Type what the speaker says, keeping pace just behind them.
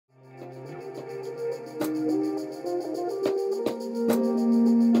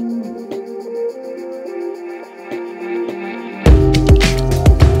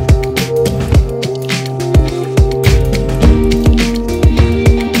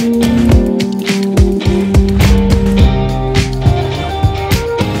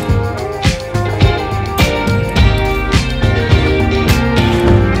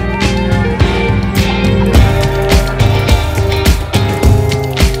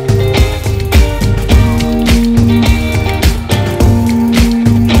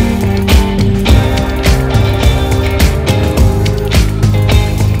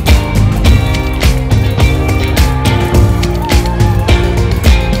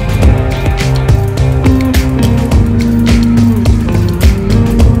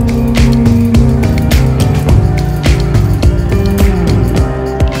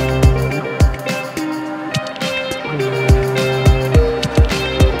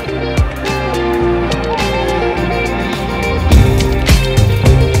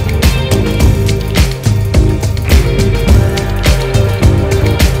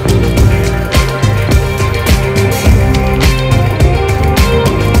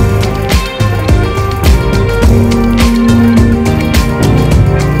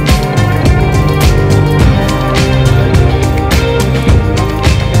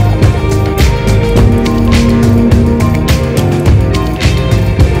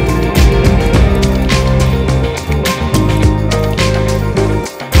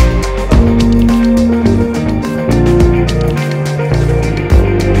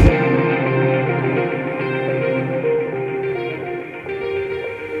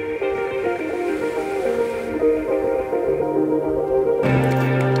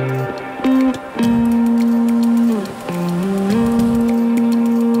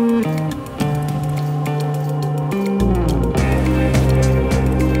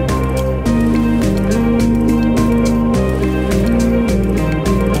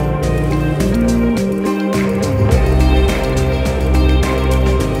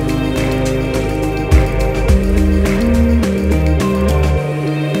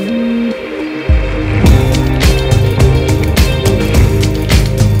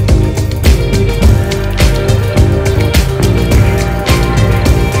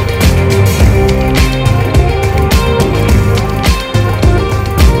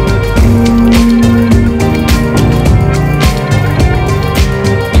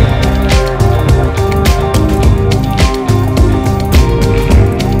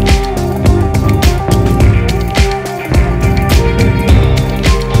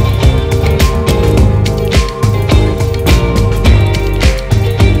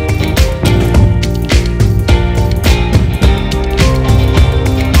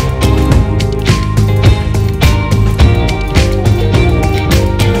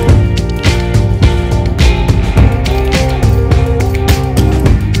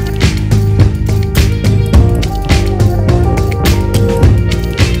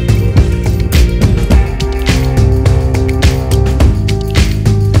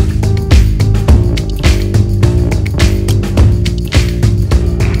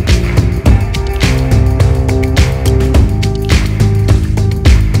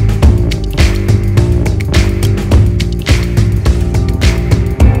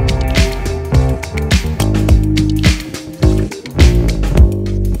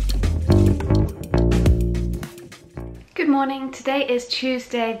today is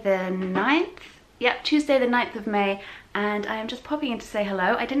Tuesday the 9th. Yep, Tuesday the 9th of May, and I am just popping in to say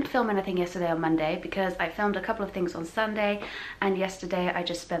hello. I didn't film anything yesterday on Monday because I filmed a couple of things on Sunday, and yesterday I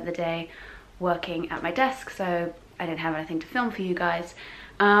just spent the day working at my desk, so I didn't have anything to film for you guys.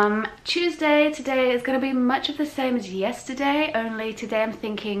 Tuesday today is going to be much of the same as yesterday, only today I'm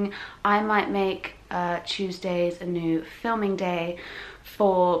thinking I might make Tuesdays a new filming day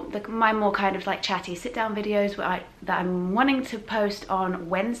for my more kind of like chatty sit down videos that I'm wanting to post on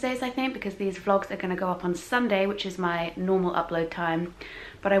Wednesdays, I think, because these vlogs are going to go up on Sunday, which is my normal upload time,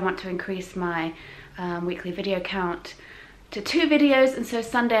 but I want to increase my weekly video count to 2 videos, and so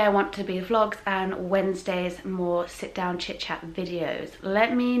Sunday I want to be vlogs and Wednesdays more sit down chit chat videos.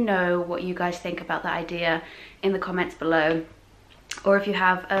 Let me know what you guys think about that idea in the comments below, or if you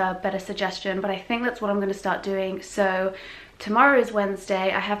have a better suggestion, but I think that's what I'm going to start doing. So tomorrow is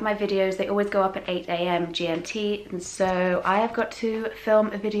Wednesday. I have my videos, they always go up at 8 AM GMT, and so I have got to film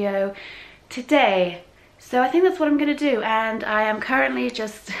a video today. So I think that's what I'm going to do, and I am currently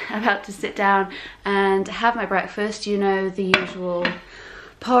just about to sit down and have my breakfast. You know, the usual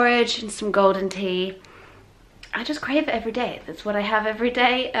porridge and some golden tea. I just crave it every day. That's what I have every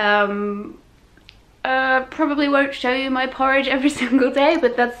day. Probably won't show you my porridge every single day,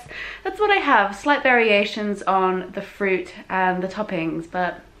 but that's what I have. Slight variations on the fruit and the toppings,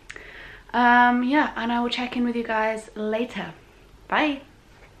 but yeah, and I will check in with you guys later. Bye.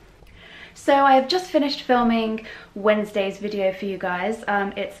 So I have just finished filming Wednesday's video for you guys.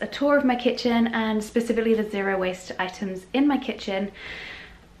 It's a tour of my kitchen, and specifically the zero waste items in my kitchen.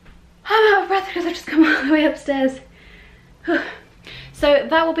 I'm out of breath because I've just come all the way upstairs. So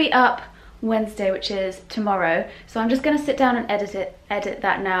that will be up Wednesday, which is tomorrow. So I'm just going to sit down and edit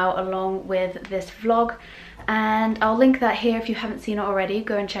that now along with this vlog, and I'll link that here if you haven't seen it already.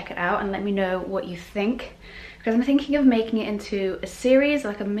 Go and check it out and let me know what you think, because I'm thinking of making it into a series,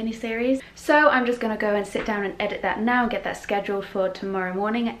 like a mini series. So I'm just going to go and sit down and edit that now and get that scheduled for tomorrow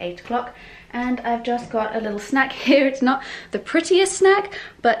morning at 8 o'clock. And I've just got a little snack here. It's not the prettiest snack,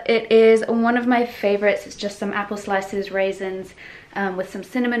 but it is one of my favorites. It's just some apple slices, raisins, with some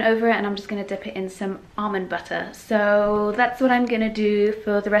cinnamon over it, and I'm just going to dip it in some almond butter. So that's what I'm going to do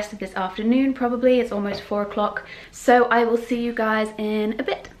for the rest of this afternoon, probably. It's almost 4 o'clock. So I will see you guys in a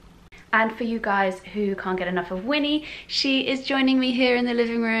bit. And for you guys who can't get enough of Winnie, she is joining me here in the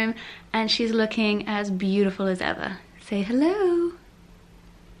living room, and she's looking as beautiful as ever. Say hello.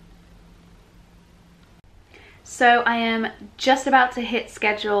 So I am just about to hit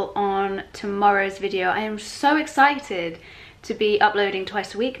schedule on tomorrow's video. I am so excited to be uploading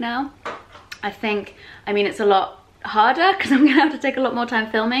twice a week now. I mean, it's a lot harder because I'm gonna have to take a lot more time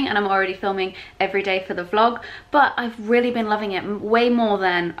filming, and I'm already filming every day for the vlog, but I've really been loving it way more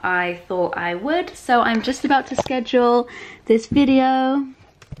than I thought I would. So I'm just about to schedule this video.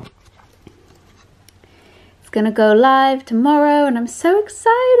 It's gonna go live tomorrow, and I'm so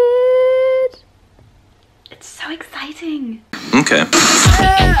excited. It's so exciting. Okay.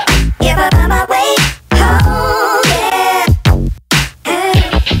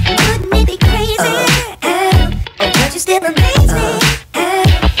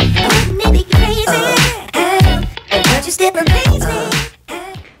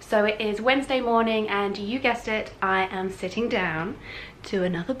 So it is Wednesday morning, and you guessed it, I am sitting down to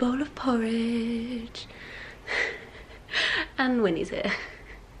another bowl of porridge. And Winnie's here.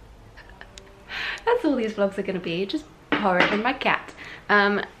 That's all these vlogs are going to be, just porridge and my cat.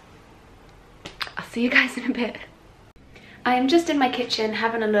 I'll see you guys in a bit. I am just in my kitchen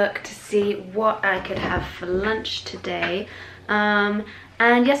having a look to see what I could have for lunch today.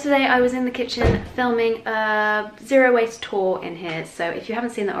 And yesterday I was in the kitchen filming a zero waste tour in here, so if you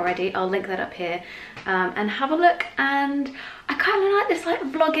haven't seen that already, I'll link that up here, and have a look. And I kind of like this like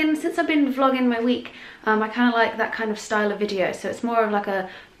vlogging, since I've been vlogging my week, I kind of like that kind of style of video, so it's more of like a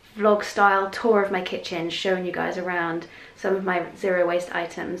vlog style tour of my kitchen, showing you guys around some of my zero waste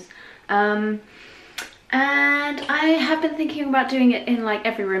items. And I have been thinking about doing it in like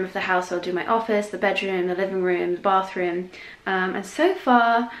every room of the house. I'll do my office, the bedroom, the living room, the bathroom, and so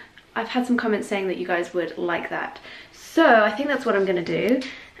far I've had some comments saying that you guys would like that. So I think that's what I'm gonna do.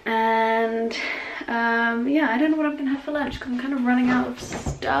 And yeah, I don't know what I'm gonna have for lunch because I'm kind of running out of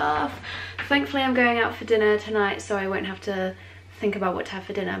stuff. Thankfully I'm going out for dinner tonight, so I won't have to think about what to have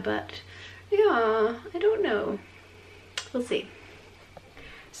for dinner, but yeah, I don't know. We'll see.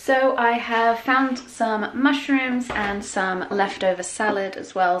 So I have found some mushrooms and some leftover salad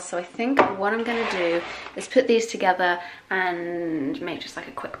as well, so I think what I'm going to do is put these together and make just like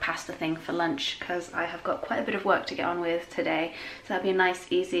a quick pasta thing for lunch, because I have got quite a bit of work to get on with today. So that'll be a nice,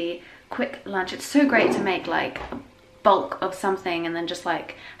 easy, quick lunch. It's so great to make like bulk of something and then just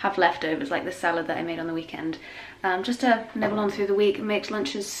like have leftovers, like the salad that I made on the weekend, just to nibble on through the week. It makes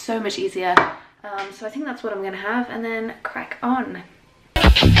lunches so much easier. So I think that's what I'm gonna have, and then crack on.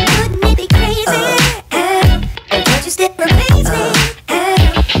 Wouldn't it be crazy? Would you still amaze me?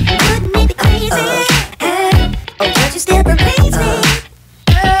 Wouldn't it be crazy? Would you still amaze me?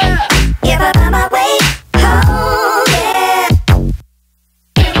 If I find my way home, yeah.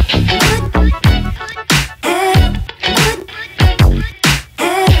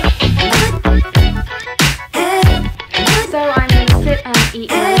 So I'm gonna sit and eat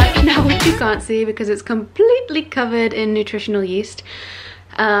my lunch now, which you can't see because it's completely covered in nutritional yeast.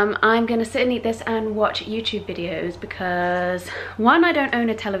 I'm gonna sit and eat this and watch YouTube videos because 1, I don't own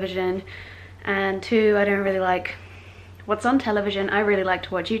a television, and 2, I don't really like what's on television. I really like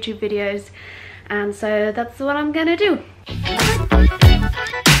to watch YouTube videos, and so that's what I'm gonna do.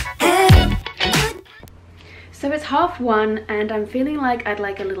 So it's 1:30 and I'm feeling like I'd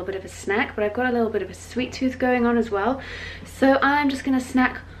like a little bit of a snack, but I've got a little bit of a sweet tooth going on as well. So I'm just gonna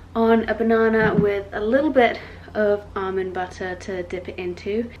snack on a banana with a little bit of almond butter to dip it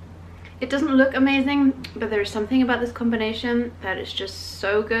into. It doesn't look amazing, but there is something about this combination that is just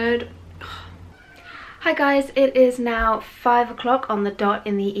so good. Hi guys, it is now 5 o'clock on the dot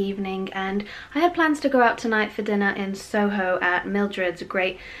in the evening, and I had plans to go out tonight for dinner in Soho at Mildred's, a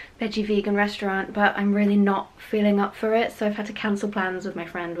great veggie vegan restaurant, but I'm really not feeling up for it, so I've had to cancel plans with my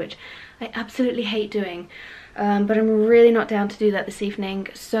friend, which I absolutely hate doing. But I'm really not down to do that this evening.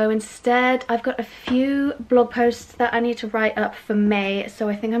 So instead, I've got a few blog posts that I need to write up for May, so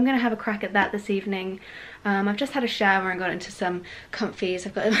I think I'm going to have a crack at that this evening. I've just had a shower and got into some comfies.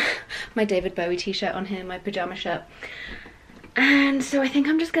 I've got my David Bowie t-shirt on here, my pyjama shirt. And so I think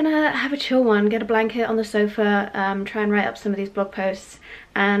I'm just gonna have a chill one, get a blanket on the sofa, try and write up some of these blog posts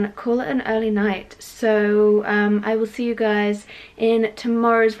and call it an early night. So I will see you guys in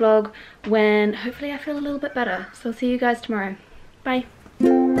tomorrow's vlog when hopefully I feel a little bit better. So I'll see you guys tomorrow. Bye.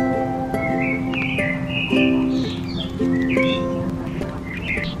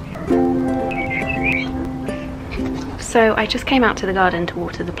 So I just came out to the garden to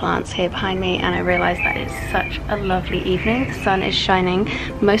water the plants here behind me, and I realised that it's such a lovely evening. The sun is shining.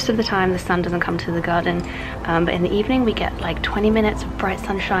 Most of the time the sun doesn't come to the garden, but in the evening we get like 20 minutes of bright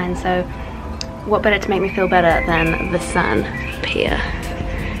sunshine, so what better to make me feel better than the sun up here.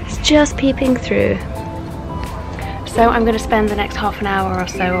 It's just peeping through. So I'm going to spend the next half an hour or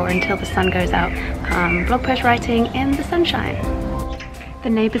so, or until the sun goes out, blog post writing in the sunshine. The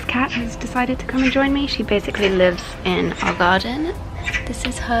neighbour's cat has decided to come and join me. She basically lives in our garden. This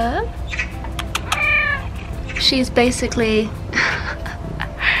is her. She's basically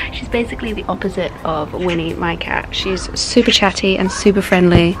the opposite of Winnie, my cat. She's super chatty and super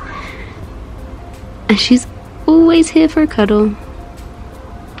friendly, and she's always here for a cuddle.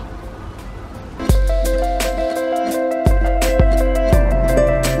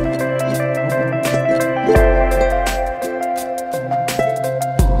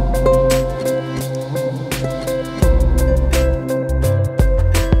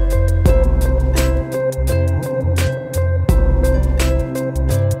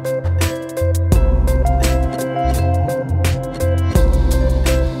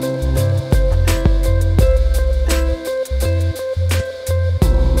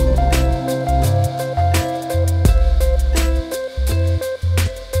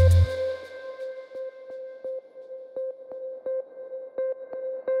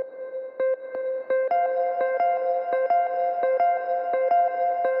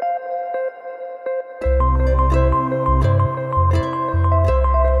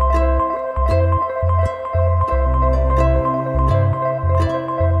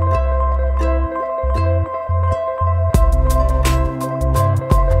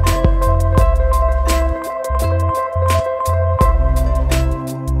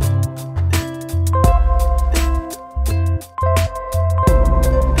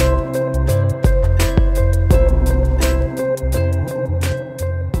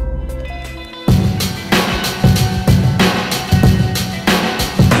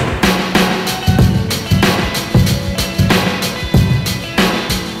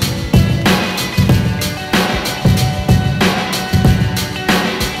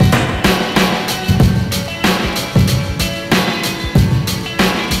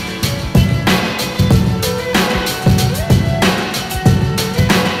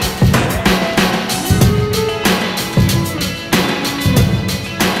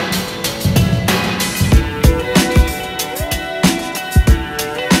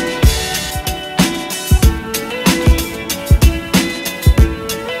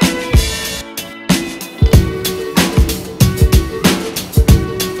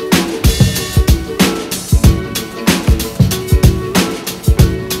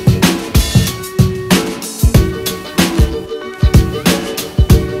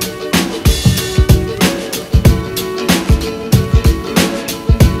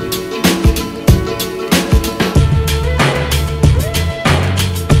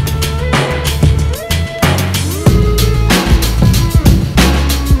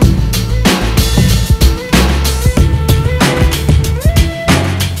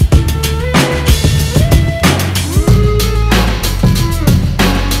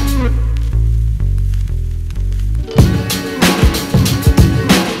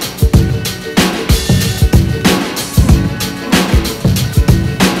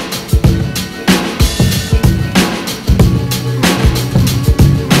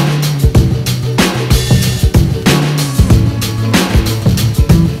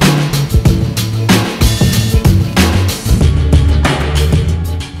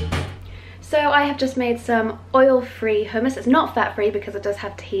 just made some oil-free hummus. It's not fat-free because it does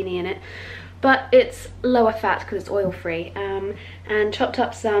have tahini in it, but it's lower fat because it's oil-free. And chopped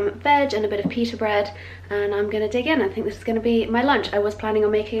up some veg and a bit of pita bread, and I'm gonna dig in. I think this is gonna be my lunch. I was planning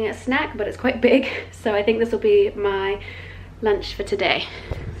on making a snack, but it's quite big, so I think this will be my lunch for today.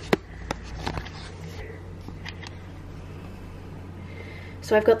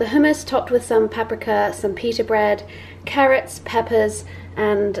 So I've got the hummus topped with some paprika, some pita bread, carrots, peppers,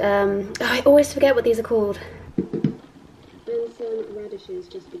 and I always forget what these are called. And some radishes,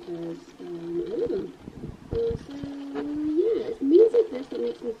 just because I love them. So yeah, it's meals like this that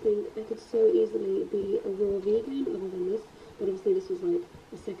makes me think I could so easily be a raw vegan other than this. But obviously this was like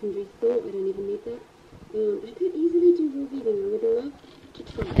a secondary thought, I don't even need that. I could easily do raw vegan. I would love to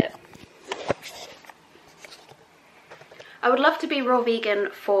try it. I would love to be raw vegan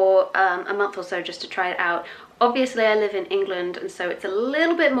for a month or so just to try it out. Obviously I live in England, and so it's a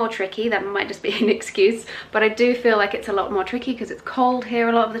little bit more tricky. That might just be an excuse, but I do feel like it's a lot more tricky because it's cold here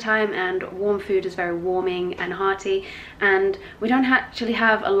a lot of the time, and warm food is very warming and hearty, and we don't actually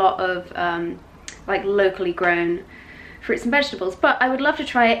have a lot of like locally grown fruits and vegetables. But I would love to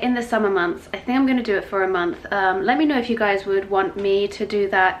try it in the summer months. I think I'm going to do it for a month. Let me know if you guys would want me to do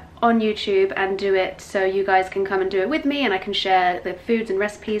that on YouTube and do it so you guys can come and do it with me, and I can share the foods and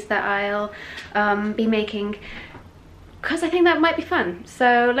recipes that I'll be making, because I think that might be fun.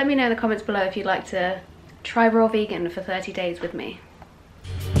 So let me know in the comments below if you'd like to try raw vegan for 30 days with me.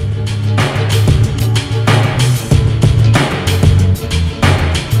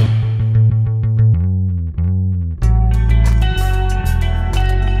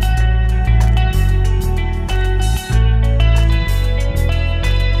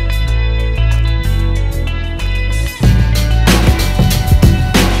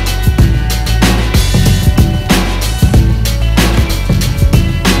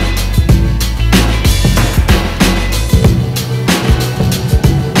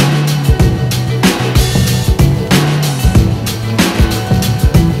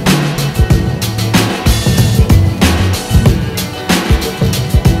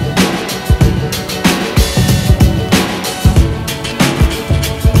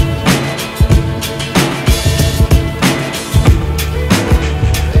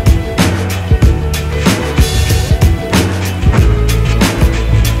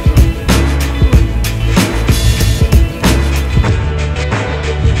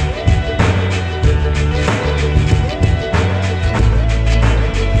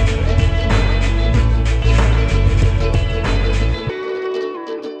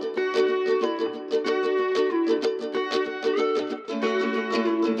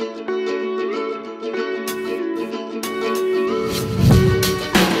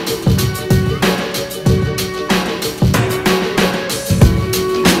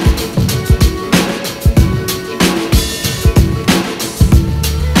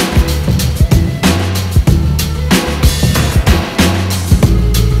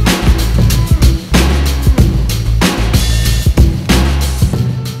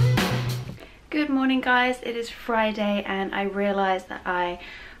 Guys, it is Friday and I realized that I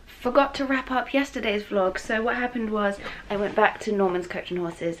forgot to wrap up yesterday's vlog. So what happened was I went back to Norman's Coach and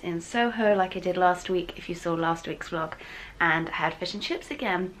Horses in Soho like I did last week, if you saw last week's vlog, and I had fish and chips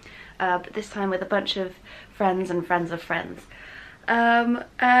again, but this time with a bunch of friends and friends of friends. And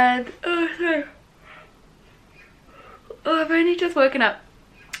oh sorry, I've only just woken up.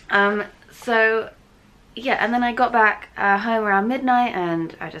 So yeah, and then I got back home around midnight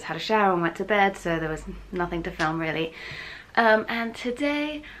and I just had a shower and went to bed, so there was nothing to film really. And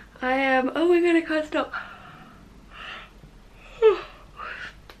today I am, oh my god, I can't stop.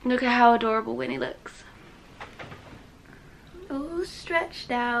 Look at how adorable Winnie looks. Oh, stretched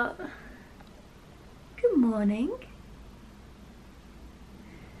out. Good morning.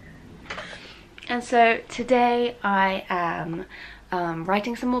 And so today I am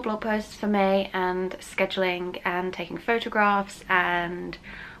writing some more blog posts for May, and scheduling and taking photographs, and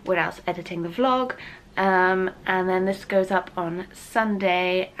what else, editing the vlog, and then this goes up on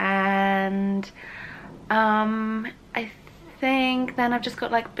Sunday, and I think then I've just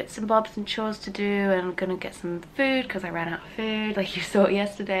got like bits and bobs and chores to do, and I'm gonna get some food because I ran out of food like you saw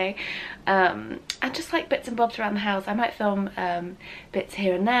yesterday, and just like bits and bobs around the house. I might film bits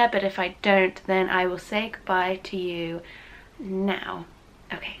here and there, but if I don't, then I will say goodbye to you now.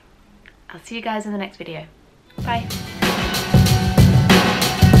 Okay, I'll see you guys in the next video. Bye.